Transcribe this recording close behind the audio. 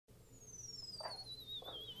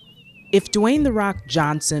If Dwayne "The Rock"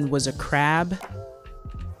 Johnson was a crab.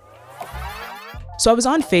 So I was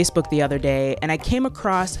on Facebook the other day and I came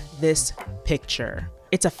across this picture.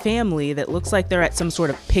 It's a family that looks like they're at some sort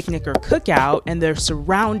of picnic or cookout, and they're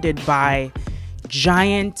surrounded by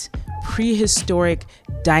giant prehistoric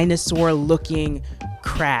dinosaur-looking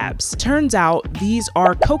crabs. Turns out these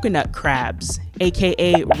are coconut crabs,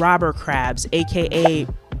 aka robber crabs, aka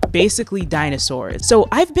basically dinosaurs. So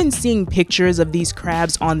I've been seeing pictures of these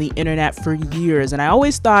crabs on the internet for years, and I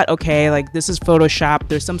always thought, okay, like this is Photoshop,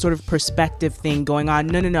 there's some sort of perspective thing going on.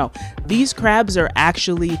 No. These crabs are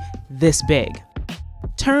actually this big.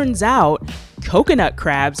 Turns out, coconut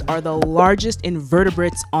crabs are the largest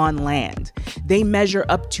invertebrates on land. They measure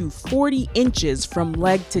up to 40 inches from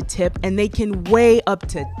leg to tip, and they can weigh up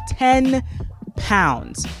to 10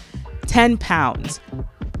 pounds. 10 pounds.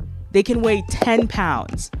 They can weigh 10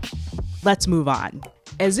 pounds. Let's move on.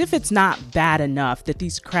 As if it's not bad enough that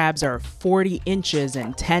these crabs are 40 inches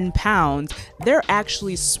and 10 pounds, they're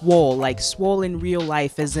actually swole, like swole in real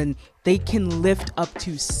life, as in they can lift up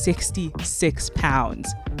to 66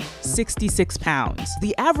 pounds. 66 pounds.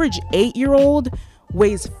 The average 8-year-old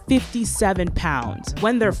weighs 57 pounds.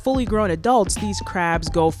 When they're fully grown adults, these crabs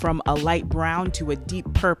go from a light brown to a deep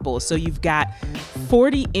purple. So you've got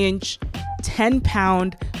 40-inch,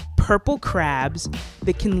 10-pound purple crabs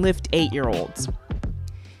that can lift 8-year-olds.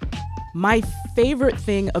 My favorite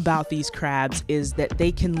thing about these crabs is that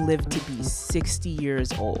they can live to be 60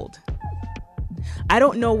 years old. I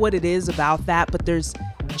don't know what it is about that, but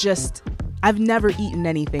I've never eaten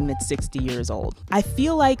anything that's 60 years old. I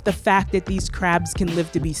feel like the fact that these crabs can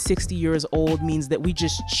live to be 60 years old means that we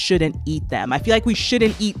just shouldn't eat them. I feel like we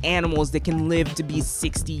shouldn't eat animals that can live to be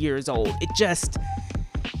 60 years old.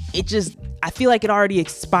 I feel like it already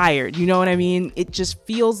expired, you know what I mean? It just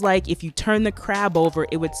feels like if you turn the crab over,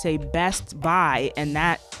 it would say best buy, and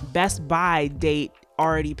that best buy date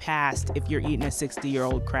already passed if you're eating a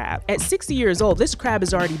 60-year-old crab. At 60 years old, this crab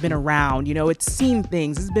has already been around, you know, it's seen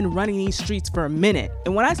things, it's been running these streets for a minute.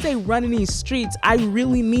 And when I say running these streets, I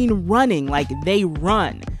really mean running, like they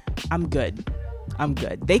run. I'm good.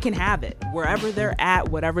 They can have it. Wherever they're at,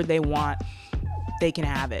 whatever they want, they can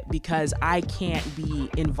have it, because I can't be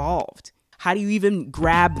involved. How do you even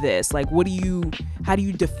grab this? Like, how do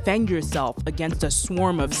you defend yourself against a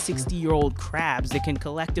swarm of 60-year-old crabs that can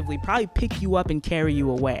collectively probably pick you up and carry you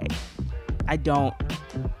away? I don't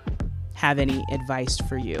have any advice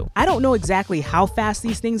for you. I don't know exactly how fast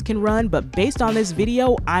these things can run, but based on this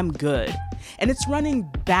video, I'm good. And it's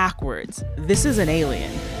running backwards. This is an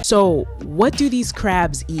alien. So, what do these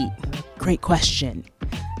crabs eat? Great question.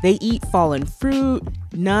 They eat fallen fruit,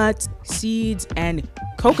 nuts, seeds, and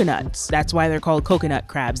coconuts. That's why they're called coconut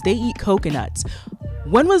crabs. They eat coconuts.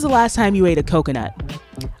 When was the last time you ate a coconut?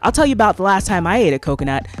 I'll tell you about the last time I ate a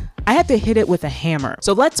coconut. I had to hit it with a hammer.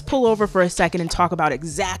 So let's pull over for a second and talk about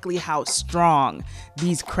exactly how strong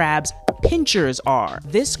these crabs' pinchers are.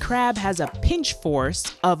 This crab has a pinch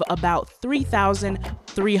force of about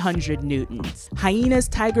 3,300 newtons. Hyenas,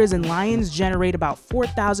 tigers, and lions generate about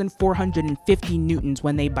 4,450 newtons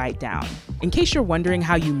when they bite down. In case you're wondering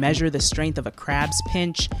how you measure the strength of a crab's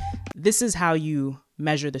pinch, this is how you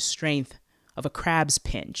measure the strength of a crab's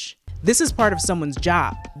pinch. This is part of someone's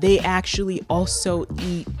job. They actually also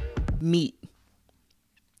eat meat.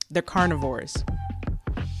 They're carnivores.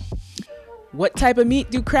 What type of meat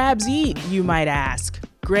do crabs eat, you might ask?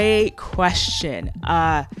 Great question.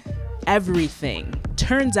 Everything.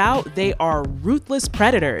 Turns out they are ruthless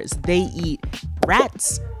predators. They eat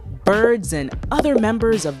rats, birds, and other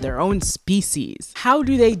members of their own species. How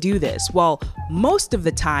do they do this? Well, most of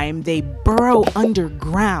the time they burrow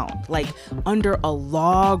underground, like under a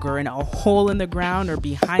log or in a hole in the ground or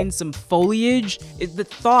behind some foliage. The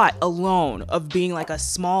thought alone of being like a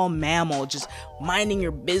small mammal just minding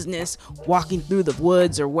your business, walking through the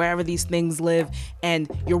woods or wherever these things live, and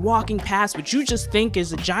you're walking past what you just think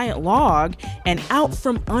is a giant log, and out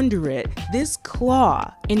from under it, this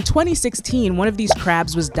claw. In 2016, one of these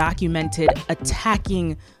crabs was documented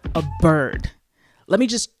attacking a bird. Let me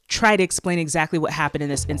just try to explain exactly what happened in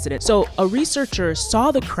this incident. So a researcher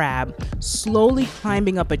saw the crab slowly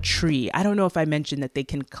climbing up a tree. I don't know if I mentioned that they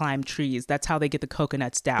can climb trees. That's how they get the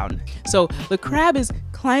coconuts down. So the crab is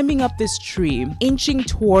climbing up this tree, inching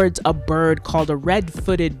towards a bird called a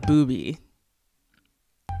red-footed booby.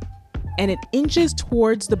 And it inches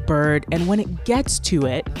towards the bird, and when it gets to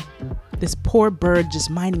it, this poor bird just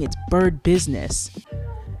minding its bird business,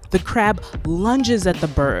 the crab lunges at the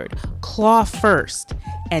bird, claw first,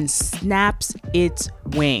 and snaps its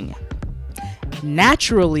wing.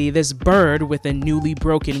 Naturally, this bird with a newly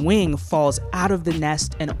broken wing falls out of the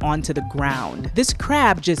nest and onto the ground. This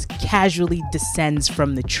crab just casually descends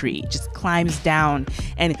from the tree, just climbs down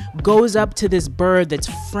and goes up to this bird that's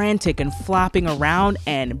frantic and flopping around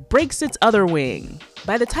and breaks its other wing.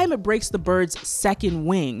 By the time it breaks the bird's second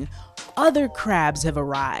wing, other crabs have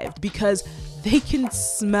arrived because they can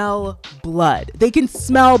smell blood. They can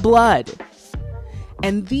smell blood.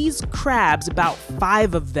 And these crabs, about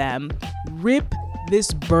 5 of them, rip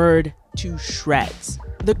this bird to shreds.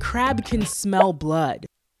 The crab can smell blood.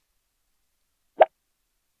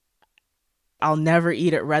 I'll never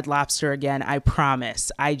eat at Red Lobster again, I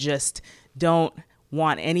promise. I just don't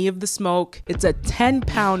want any of the smoke. It's a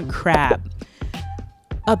 10-pound crab,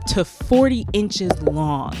 up to 40 inches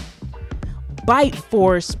long. Bite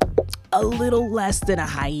force, a little less than a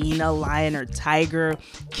hyena, lion, or tiger.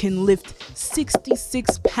 Can lift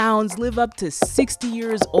 66 pounds, live up to 60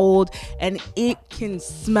 years old, and it can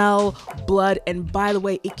smell blood. And by the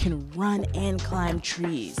way, it can run and climb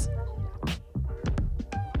trees.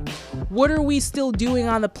 What are we still doing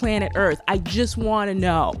on the planet Earth? I just want to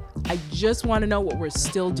know. I just want to know what we're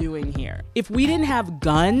still doing here. If we didn't have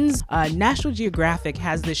guns, National Geographic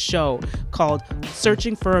has this show called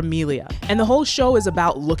Searching for Amelia. And the whole show is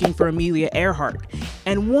about looking for Amelia Earhart.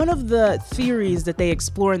 And one of the theories that they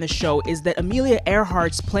explore in the show is that Amelia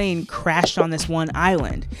Earhart's plane crashed on this one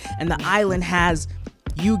island. And the island has,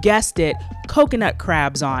 you guessed it, coconut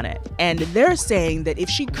crabs on it. And they're saying that if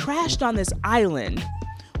she crashed on this island,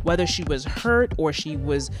 whether she was hurt or she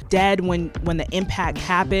was dead when the impact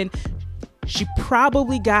happened, she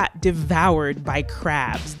probably got devoured by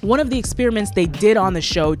crabs. One of the experiments they did on the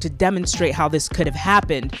show to demonstrate how this could have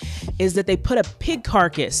happened is that they put a pig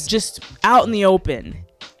carcass just out in the open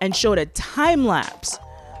and showed a time lapse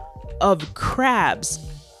of crabs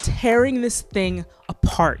tearing this thing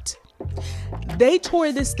apart. They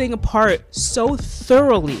tore this thing apart so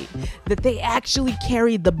thoroughly that they actually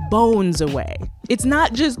carried the bones away. It's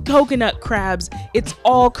not just coconut crabs, it's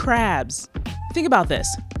all crabs. Think about this.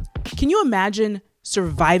 Can you imagine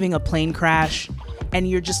surviving a plane crash and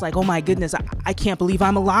you're just like, oh my goodness, I can't believe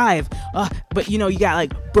I'm alive. But you know, you got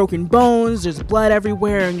like broken bones, there's blood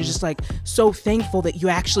everywhere, and you're just like so thankful that you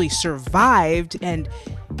actually survived. And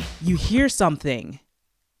you hear something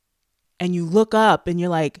and you look up and you're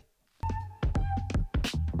like,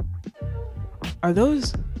 Are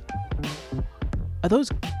those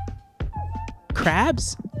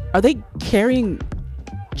crabs? Are they carrying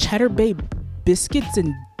Cheddar Bay biscuits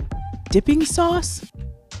and dipping sauce?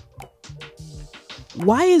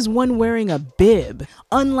 Why is one wearing a bib?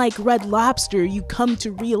 Unlike Red Lobster, you come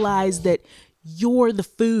to realize that you're the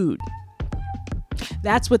food.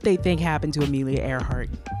 That's what they think happened to Amelia Earhart.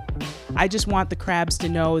 I just want the crabs to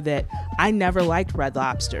know that I never liked Red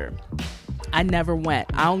Lobster. I never went.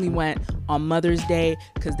 I only went on Mother's Day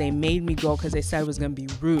because they made me go because they said it was going to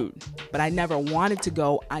be rude. But I never wanted to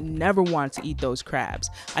go. I never wanted to eat those crabs.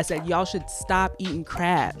 I said, y'all should stop eating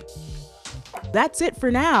crab. That's it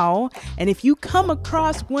for now. And if you come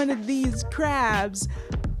across one of these crabs,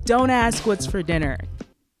 don't ask what's for dinner.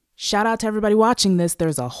 Shout out to everybody watching this.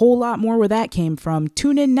 There's a whole lot more where that came from.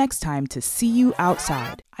 Tune in next time to see you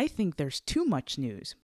outside. I think there's too much news.